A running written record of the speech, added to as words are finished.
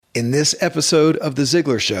in this episode of The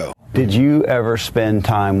Ziglar Show. Did you ever spend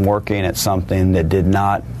time working at something that did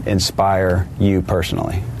not inspire you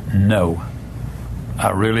personally? No, I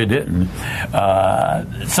really didn't.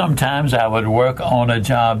 Sometimes I would work on a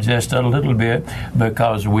job just a little bit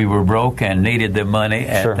because we were broke and needed the money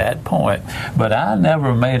at that point. But I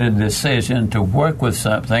never made a decision to work with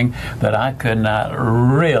something that I could not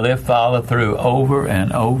really follow through over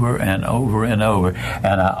and over and over and over.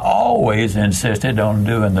 And I always insisted on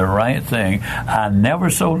doing the right thing. I never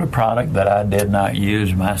sold a product that I did not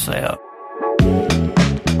use myself.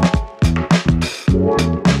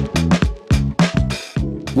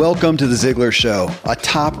 Welcome to The Ziglar Show, a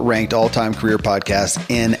top-ranked all-time career podcast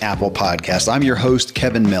in Apple Podcasts. I'm your host,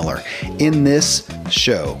 Kevin Miller. In this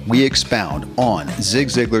show, we expound on Zig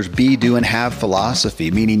Ziglar's be, do, and have philosophy,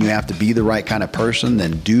 meaning you have to be the right kind of person,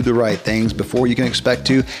 then do the right things before you can expect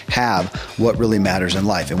to have what really matters in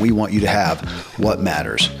life. And we want you to have what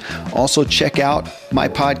matters. Also, check out my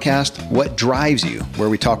podcast, What Drives You, where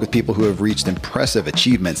we talk with people who have reached impressive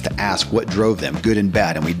achievements to ask what drove them, good and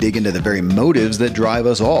bad. And we dig into the very motives that drive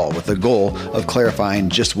us all with the goal of clarifying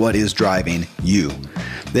just what is driving you.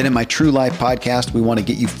 Then in my True Life podcast, we want to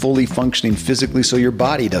get you fully functioning physically so your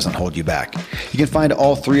body doesn't hold you back. You can find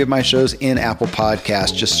all three of my shows in Apple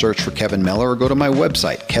Podcasts. Just search for Kevin Miller or go to my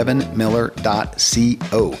website,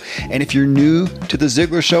 kevinmiller.co. And if you're new to The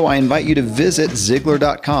Ziglar Show, I invite you to visit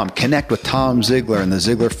Ziglar.com. Connect with Tom Ziglar and the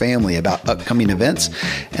Ziglar family about upcoming events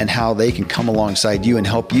and how they can come alongside you and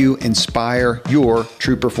help you inspire your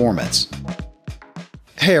true performance.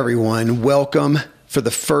 Hey everyone, welcome. For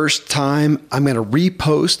the first time, I'm going to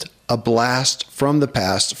repost a blast from the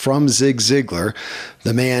past from Zig Ziglar,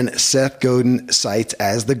 the man Seth Godin cites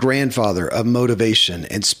as the grandfather of motivation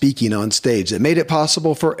and speaking on stage that made it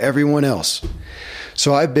possible for everyone else.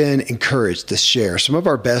 So I've been encouraged to share some of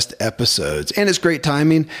our best episodes, and it's great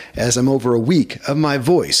timing as I'm over a week of my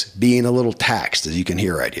voice being a little taxed, as you can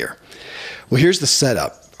hear right here. Well, here's the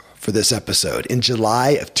setup for this episode. In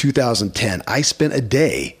July of 2010, I spent a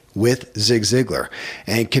day with Zig Ziglar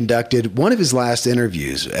and conducted one of his last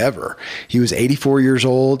interviews ever. He was 84 years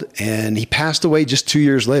old and he passed away just 2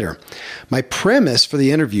 years later. My premise for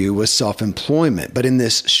the interview was self-employment, but in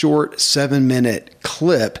this short 7-minute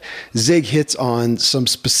clip, Zig hits on some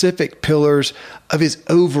specific pillars of his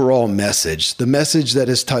overall message, the message that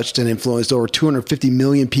has touched and influenced over 250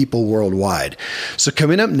 million people worldwide. So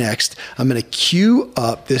coming up next, I'm going to cue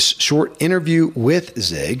up this short interview with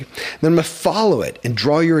Zig. Then I'm going to follow it and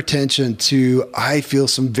draw your attention to, I feel,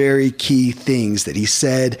 some very key things that he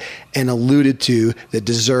said and alluded to that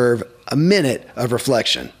deserve a minute of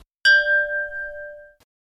reflection.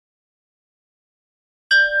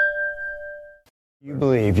 You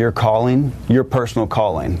believe your calling, your personal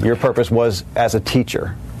calling, your purpose was as a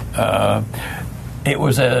teacher? It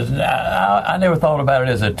was I never thought about it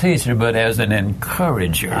as a teacher, but as an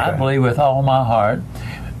encourager. Okay. I believe with all my heart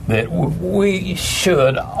that we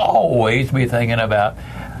should always be thinking about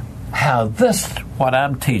how what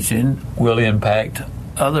I'm teaching will impact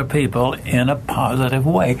other people in a positive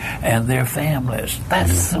way and their families.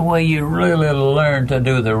 That's the way you really learn to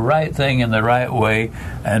do the right thing in the right way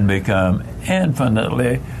and become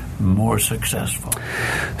infinitely more successful.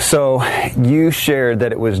 So you shared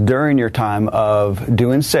that it was during your time of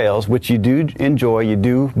doing sales, which you do enjoy, you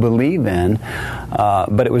do believe in,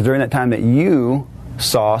 but it was during that time that you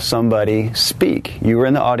saw somebody speak. You were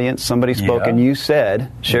in the audience, somebody spoke, and you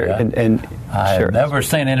said, I have never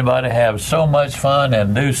seen anybody have so much fun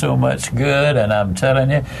and do so much good, and I'm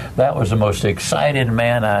telling you, that was the most excited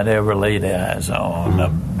man I'd ever laid eyes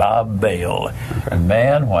on, Bob Bale. And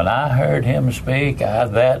man, when I heard him speak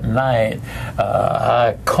that night,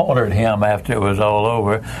 I cornered him after it was all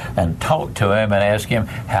over and talked to him and asked him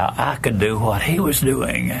how I could do what he was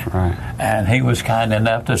doing. Right. And he was kind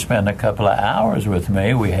enough to spend a couple of hours with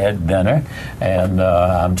me. We had dinner, and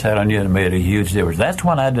I'm telling you, it made a huge difference. That's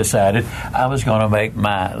when I decided I was going to make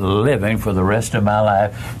my living for the rest of my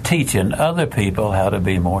life teaching other people how to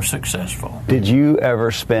be more successful. Did you ever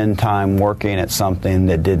spend time working at something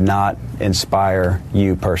that did not inspire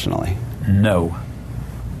you personally? No.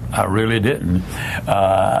 I really didn't.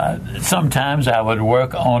 Sometimes I would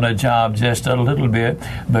work on a job just a little bit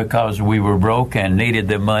because we were broke and needed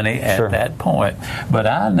the money at that point. But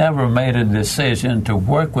I never made a decision to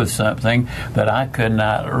work with something that I could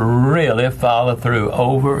not really follow through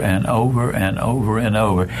over and over and over and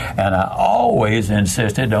over. And I always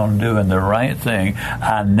insisted on doing the right thing.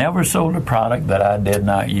 I never sold a product that I did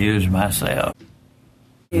not use myself.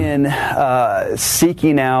 In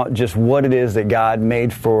seeking out just what it is that God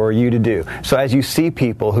made for you to do. So as you see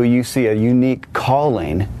people who you see a unique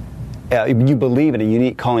calling, you believe in a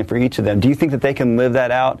unique calling for each of them. Do you think that they can live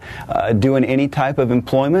that out doing any type of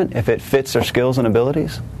employment if it fits their skills and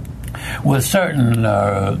abilities? With certain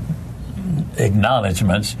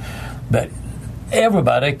acknowledgments that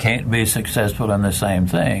everybody can't be successful in the same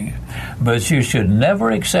thing, but you should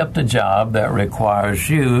never accept a job that requires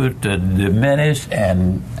you to diminish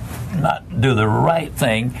and not do the right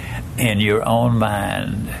thing in your own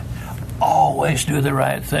mind. Always do the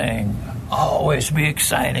right thing. Always be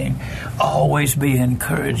exciting. Always be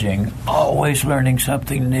encouraging. Always learning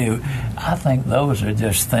something new. I think those are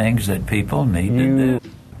just things that people need to do.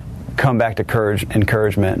 Come back to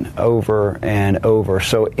encouragement over and over.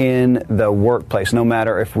 So in the workplace, no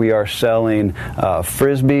matter if we are selling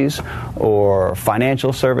Frisbees or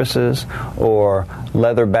financial services or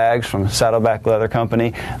leather bags from Saddleback Leather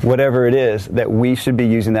Company, whatever it is, that we should be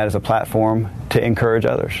using that as a platform to encourage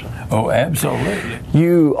others. Oh, absolutely.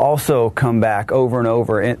 You also come back over and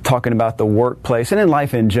over talking about the workplace and in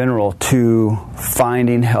life in general to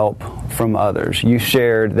finding help from others. You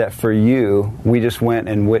shared that for you, we just went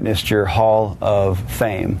and witnessed your Hall of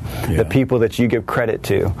Fame, the people that you give credit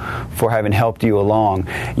to for having helped you along.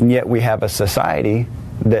 And yet we have a society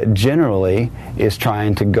that generally is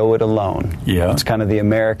trying to go it alone. Yeah. It's kind of the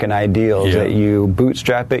American ideal that you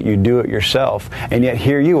bootstrap it, you do it yourself, and yet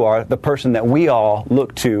here you are, the person that we all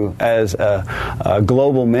look to as a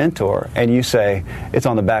global mentor, and you say it's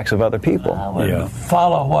on the backs of other people. I would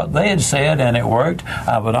follow what they had said, and it worked.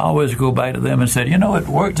 I would always go back to them and say, you know, it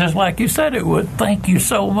worked just like you said it would. Thank you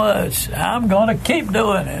so much. I'm going to keep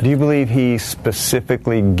doing it. Do you believe he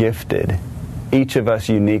specifically gifted each of us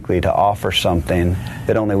uniquely to offer something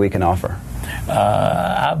that only we can offer?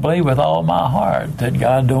 I believe with all my heart that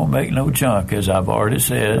God don't make no junk, as I've already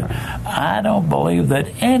said. I don't believe that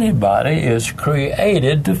anybody is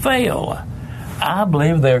created to fail. I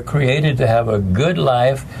believe they're created to have a good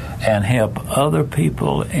life and help other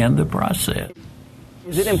people in the process.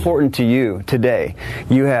 Is it important to you today?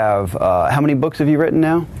 You have, how many books have you written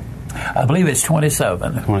now? I believe it's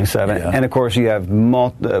 27. 27. Yeah. And, of course, you have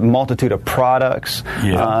multitude of products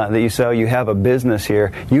that you sell. You have a business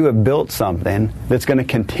here. You have built something that's going to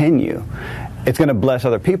continue. It's going to bless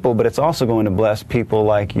other people, but it's also going to bless people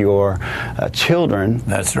like your children.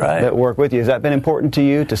 That's right. That work with you. Has that been important to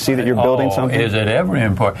you to see that you're building something? Is it ever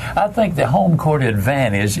important? I think the home court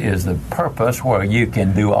advantage is the purpose where you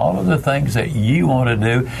can do all of the things that you want to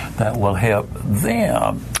do that will help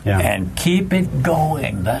them and keep it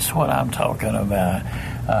going. That's what I'm talking about.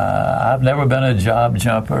 I've never been a job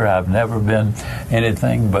jumper. I've never been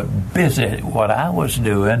anything but busy at what I was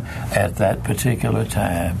doing at that particular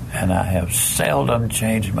time. And I have seldom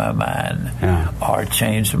changed my mind or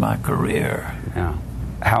changed my career. Yeah.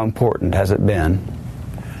 How important has it been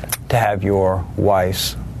to have your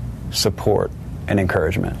wife's support and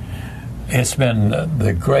encouragement? It's been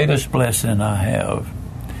the greatest blessing I have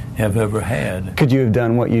ever had. Could you have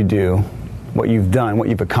done what you do, what you've done, what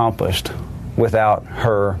you've accomplished, without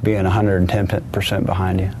her being 110%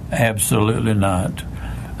 behind you? Absolutely not.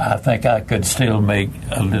 I think I could still make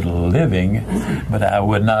a little living, but I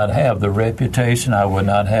would not have the reputation, I would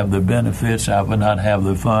not have the benefits, I would not have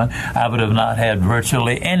the fun, I would have not had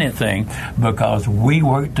virtually anything because we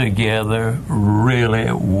work together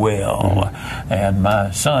really well. And my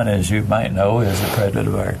son, as you might know, is the president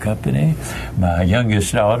of our company. My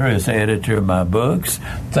youngest daughter is the editor of my books.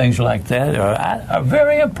 Things like that are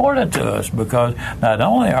very important to us because not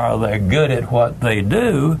only are they good at what they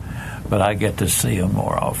do, but I get to see them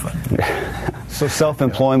more often. So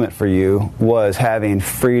self-employment for you was having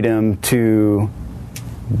freedom to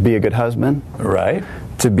be a good husband? Right.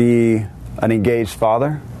 To be an engaged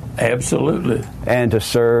father? Absolutely. And to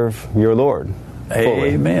serve your Lord fully.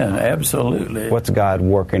 Amen. Absolutely. What's God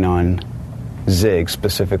working on Zig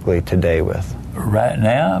specifically today with? Right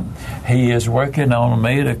now, He is working on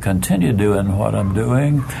me to continue doing what I'm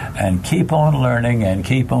doing and keep on learning and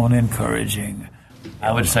keep on encouraging.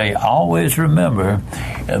 I would say always remember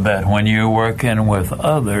that when you're working with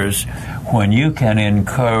others, when you can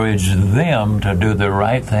encourage them to do the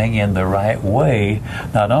right thing in the right way,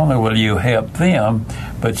 not only will you help them,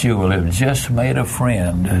 but you will have just made a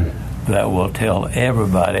friend that will tell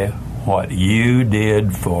everybody what you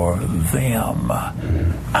did for them.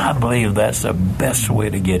 I believe that's the best way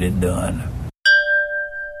to get it done.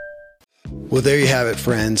 Well, there you have it,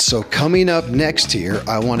 friends. So coming up next here,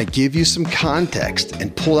 I want to give you some context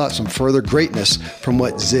and pull out some further greatness from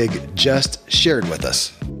what Zig just shared with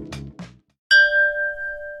us.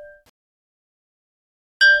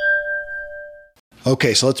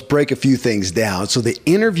 Okay, so let's break a few things down. So the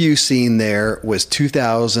interview scene there was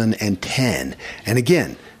 2010. And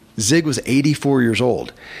again, Zig was 84 years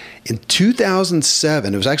old. In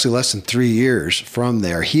 2007, it was actually less than 3 years from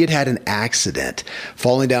there, he had an accident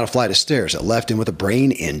falling down a flight of stairs that left him with a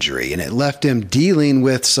brain injury, and it left him dealing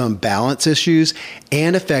with some balance issues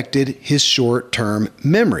and affected his short-term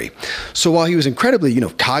memory. So while he was incredibly,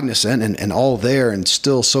 cognizant and all there and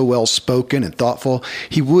still so well-spoken and thoughtful,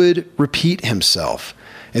 he would repeat himself.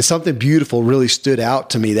 And something beautiful really stood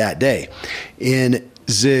out to me that day. In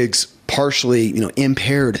Zig's partially,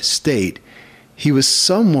 impaired state, he was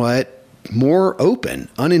somewhat more open,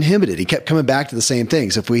 uninhibited. He kept coming back to the same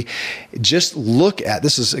things. If we just look at,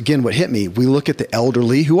 this is again what hit me, we look at the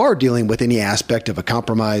elderly who are dealing with any aspect of a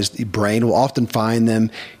compromised brain, we'll often find them,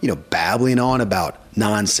 babbling on about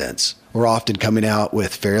nonsense. We're often coming out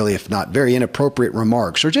with fairly, if not very inappropriate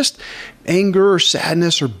remarks, or just anger or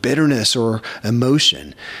sadness or bitterness or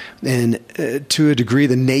emotion. And to a degree,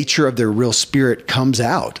 the nature of their real spirit comes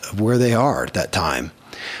out of where they are at that time.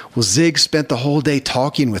 Well, Zig spent the whole day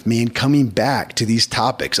talking with me and coming back to these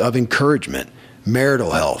topics of encouragement,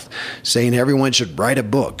 marital health, saying everyone should write a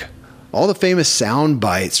book. All the famous sound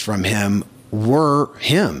bites from him were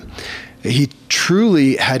him. He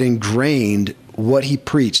truly had ingrained what he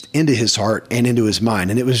preached into his heart and into his mind.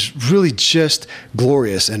 And it was really just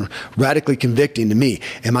glorious and radically convicting to me.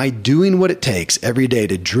 Am I doing what it takes every day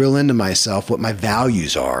to drill into myself what my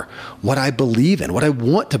values are, what I believe in, what I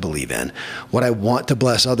want to believe in, what I want to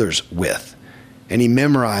bless others with? And he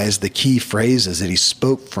memorized the key phrases that he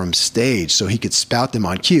spoke from stage so he could spout them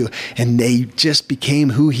on cue, and they just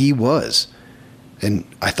became who he was. And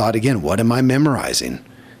I thought again, what am I memorizing?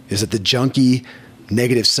 Is it the junky,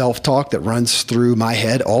 negative self-talk that runs through my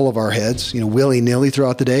head, all of our heads, willy-nilly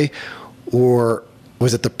throughout the day? Or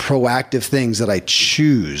was it the proactive things that I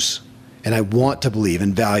choose and I want to believe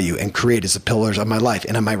and value and create as the pillars of my life?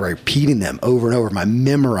 And am I repeating them over and over? Am I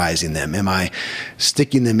memorizing them? Am I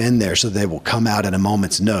sticking them in there so they will come out at a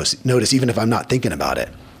moment's notice, even if I'm not thinking about it?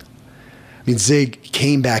 Zig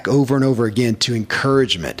came back over and over again to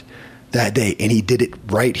encouragement that day, and he did it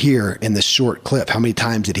right here in this short clip. How many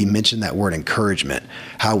times did he mention that word encouragement,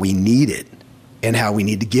 how we need it and how we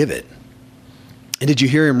need to give it? And did you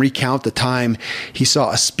hear him recount the time he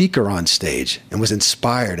saw a speaker on stage and was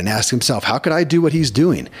inspired and asked himself, how could I do what he's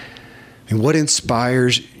doing? And what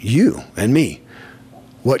inspires you and me?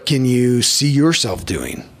 What can you see yourself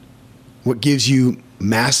doing? What gives you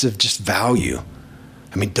massive just value?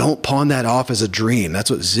 Don't pawn that off as a dream.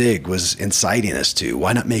 That's what Zig was inciting us to.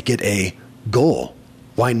 Why not make it a goal?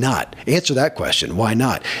 Why not? Answer that question. Why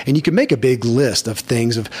not? And you can make a big list of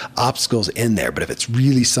things, of obstacles in there, but if it's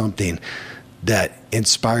really something that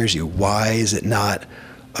inspires you, why is it not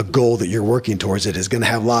a goal that you're working towards? It is going to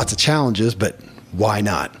have lots of challenges, but why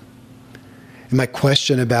not? And my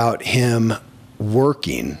question about him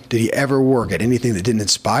working, did he ever work at anything that didn't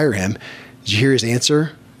inspire him? Did you hear his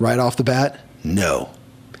answer right off the bat? No.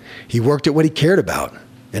 He worked at what he cared about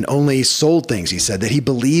and only sold things, he said, that he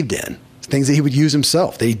believed in, things that he would use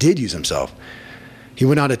himself, that he did use himself. He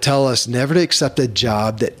went on to tell us never to accept a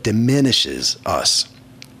job that diminishes us.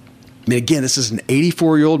 Again, this is an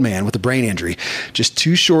 84-year-old man with a brain injury, just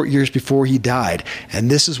 2 short years before he died, and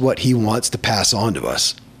this is what he wants to pass on to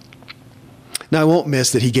us. Now, I won't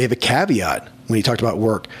miss that he gave a caveat when he talked about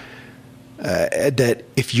work, that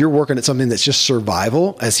if you're working at something that's just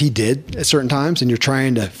survival, as he did at certain times, and you're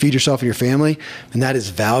trying to feed yourself and your family, and that is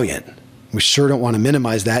valiant. We sure don't want to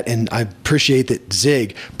minimize that, and I appreciate that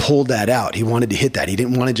Zig pulled that out. He wanted to hit that. He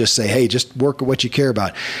didn't want to just say, hey, just work at what you care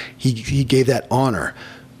about. He gave that honor.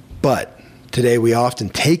 But today we often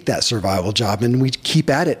take that survival job and we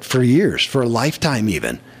keep at it for years, for a lifetime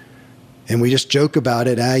even. And we just joke about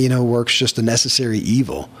it, work's just a necessary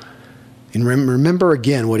evil. And remember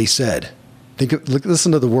again what he said.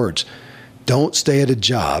 Listen to the words. Don't stay at a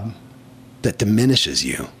job that diminishes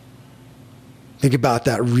you. Think about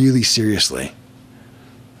that really seriously.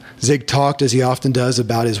 Zig talked, as he often does,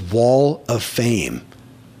 about his wall of fame.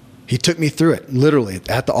 He took me through it, literally,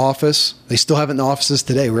 at the office. They still have it in the offices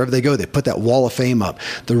today. Wherever they go, they put that wall of fame up.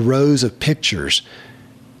 The rows of pictures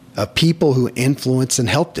of people who influenced and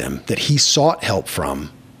helped him, that he sought help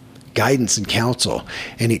from, guidance and counsel,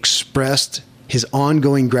 and he expressed his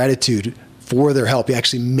ongoing gratitude for their help. He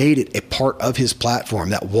actually made it a part of his platform,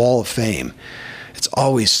 that wall of fame. It's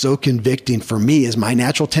always so convicting for me, as my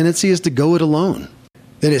natural tendency is to go it alone.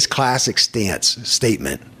 Then his classic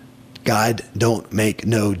statement, God don't make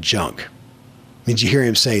no junk. You hear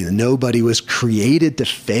him say that nobody was created to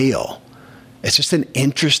fail. It's just an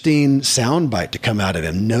interesting soundbite to come out of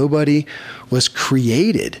him. Nobody was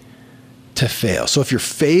created to fail. So if you're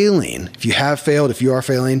failing, if you have failed, if you are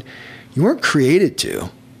failing, you weren't created to.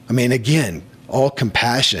 Again, all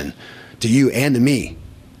compassion to you and to me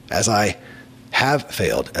as I have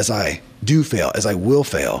failed, as I do fail, as I will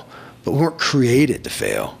fail, but we weren't created to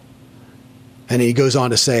fail. And he goes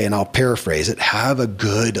on to say, and I'll paraphrase it, have a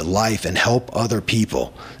good life and help other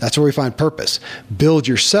people. That's where we find purpose. Build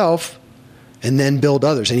yourself and then build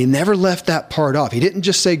others. And he never left that part off. He didn't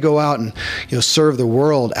just say go out and serve the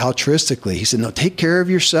world altruistically. He said, no, take care of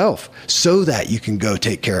yourself so that you can go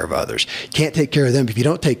take care of others. You can't take care of them if you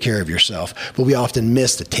don't take care of yourself. But we often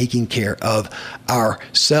miss the taking care of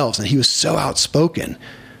ourselves. And he was so outspoken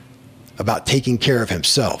about taking care of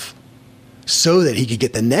himself, so that he could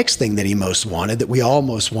get the next thing that he most wanted, that we all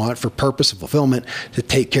most want for purpose and fulfillment, to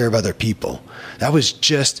take care of other people. That was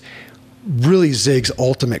just really Zig's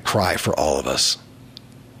ultimate cry for all of us.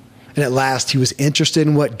 And at last, he was interested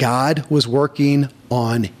in what God was working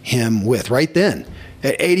on him with right then,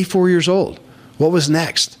 at 84 years old. What was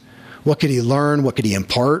next? What could he learn? What could he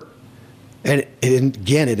impart? And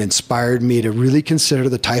it inspired me to really consider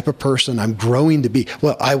the type of person I'm growing to be.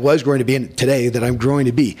 Well, I was growing to be, and today that I'm growing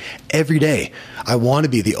to be. Every day, I want to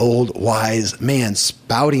be the old wise man,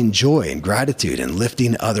 spouting joy and gratitude and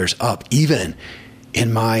lifting others up, even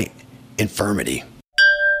in my infirmity.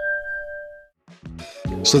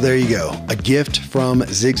 So there you go, a gift from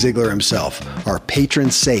Zig Ziglar himself, our patron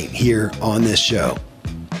saint here on this show.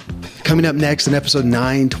 Coming up next in episode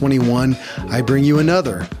 921, I bring you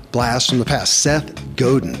another blast from the past, Seth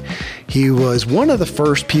Godin. He was one of the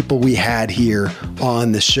first people we had here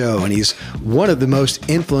on the show, and he's one of the most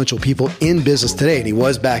influential people in business today, and he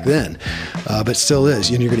was back then, but still is.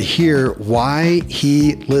 And you're going to hear why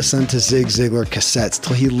he listened to Zig Ziglar cassettes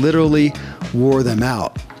till he literally wore them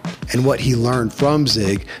out, and what he learned from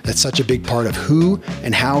Zig that's such a big part of who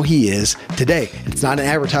and how he is today. It's not an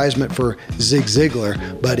advertisement for Zig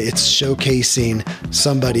Ziglar, but it's showcasing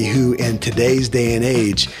somebody who in today's day and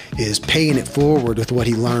age is paying it forward with what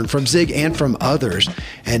he learned from Zig and from others,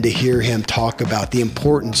 and to hear him talk about the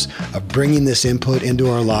importance of bringing this input into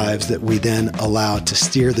our lives that we then allow to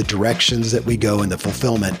steer the directions that we go and the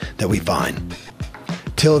fulfillment that we find.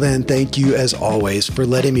 Till then, thank you as always for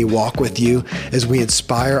letting me walk with you as we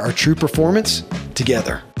inspire our true performance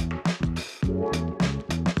together.